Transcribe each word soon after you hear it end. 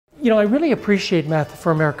I really appreciate Math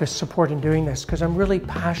for America's support in doing this because I'm really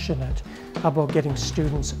passionate about getting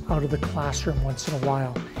students out of the classroom once in a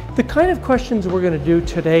while. The kind of questions we're going to do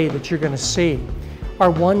today that you're going to see are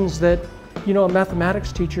ones that, a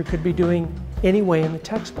mathematics teacher could be doing anyway in the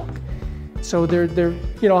textbook. So they're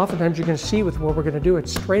oftentimes you're going to see with what we're going to do,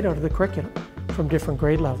 it's straight out of the curriculum from different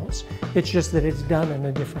grade levels. It's just that it's done in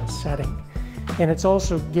a different setting. And it's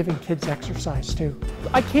also giving kids exercise too.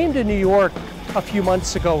 I came to New York a few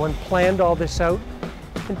months ago and planned all this out.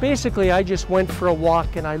 And basically I just went for a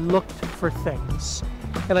walk and I looked for things.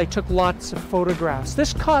 And I took lots of photographs.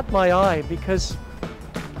 This caught my eye because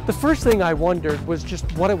the first thing I wondered was just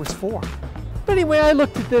what it was for. But anyway, I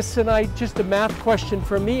looked at this and just a math question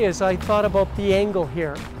for me is I thought about the angle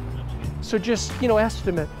here. So just,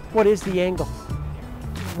 estimate, what is the angle?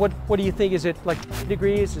 What do you think? Is it like 50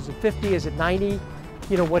 degrees? Is it 50? Is it 90?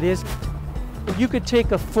 What is it? And you could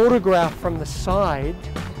take a photograph from the side,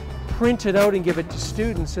 print it out and give it to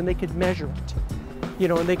students and they could measure it.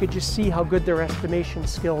 And they could just see how good their estimation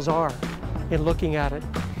skills are in looking at it.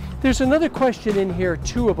 There's another question in here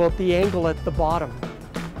too about the angle at the bottom.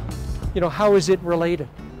 How is it related?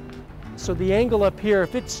 So the angle up here,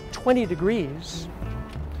 if it's 20 degrees,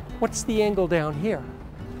 what's the angle down here?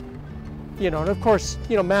 And of course,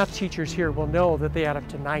 math teachers here will know that they add up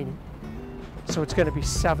to 90. So it's going to be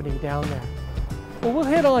 70 down there. Well, we'll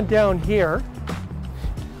head on down here.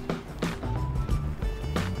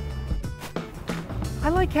 I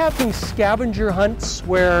like having scavenger hunts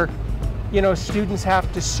where, students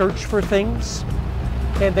have to search for things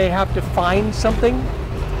and they have to find something.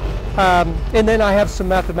 And then I have some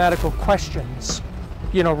mathematical questions,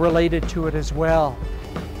 related to it as well.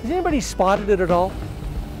 Has anybody spotted it at all?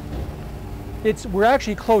 We're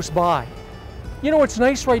actually close by. What's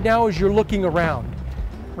nice right now is you're looking around,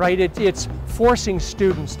 right? It's forcing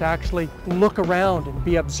students to actually look around and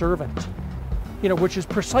be observant, which is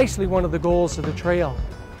precisely one of the goals of the trail.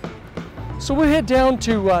 So we'll head down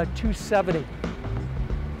to 270.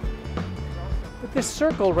 But this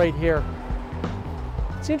circle right here,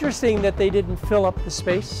 it's interesting that they didn't fill up the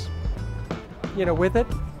space, with it.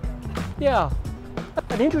 Yeah,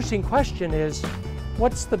 an interesting question is,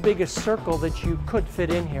 what's the biggest circle that you could fit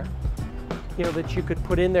in here? That you could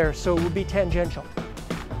put in there so it would be tangential,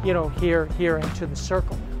 here, and to the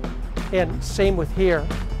circle. And same with here.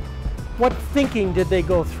 What thinking did they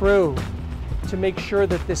go through to make sure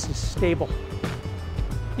that this is stable?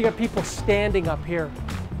 You got people standing up here.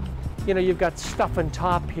 You've got stuff on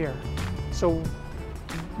top here. So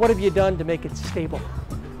what have you done to make it stable?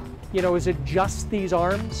 Is it just these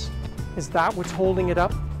arms? Is that what's holding it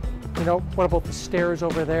up? What about the stairs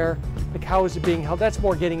over there? Like, how is it being held? That's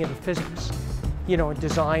more getting into physics, and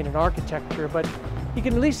design and architecture, but you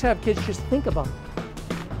can at least have kids just think about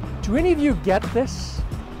it. Do any of you get this?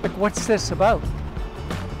 Like, what's this about?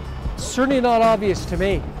 Certainly not obvious to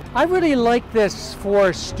me. I really like this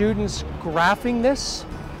for students graphing this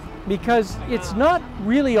because it's not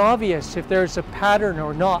really obvious if there's a pattern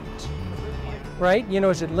or not, right?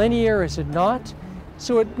 Is it linear, is it not?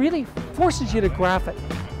 So it really forces you to graph it.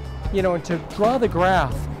 And to draw the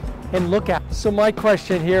graph and look at. So my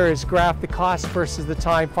question here is graph the cost versus the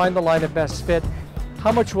time, find the line of best fit.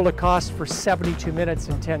 How much will it cost for 72 minutes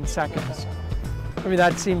and 10 seconds? I mean,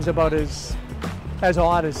 that seems about as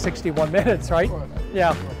odd as 61 minutes, right?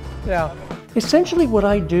 Yeah. Essentially what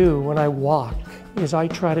I do when I walk is I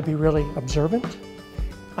try to be really observant,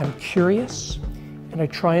 I'm curious, and I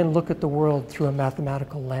try and look at the world through a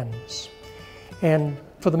mathematical lens. And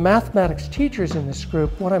for the mathematics teachers in this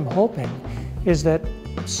group, what I'm hoping is that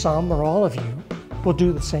some or all of you will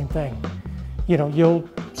do the same thing. You'll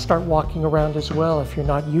start walking around as well if you're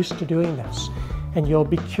not used to doing this. And you'll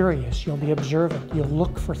be curious, you'll be observant, you'll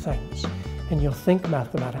look for things, and you'll think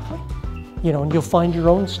mathematically. And you'll find your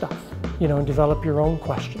own stuff, and develop your own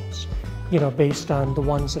questions, based on the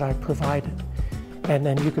ones that I've provided. And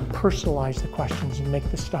then you can personalize the questions and make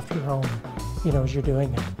the stuff your own, as you're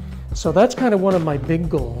doing it. So that's kind of one of my big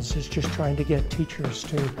goals, is just trying to get teachers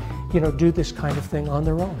to, do this kind of thing on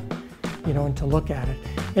their own, and to look at it.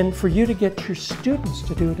 And for you to get your students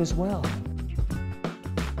to do it as well.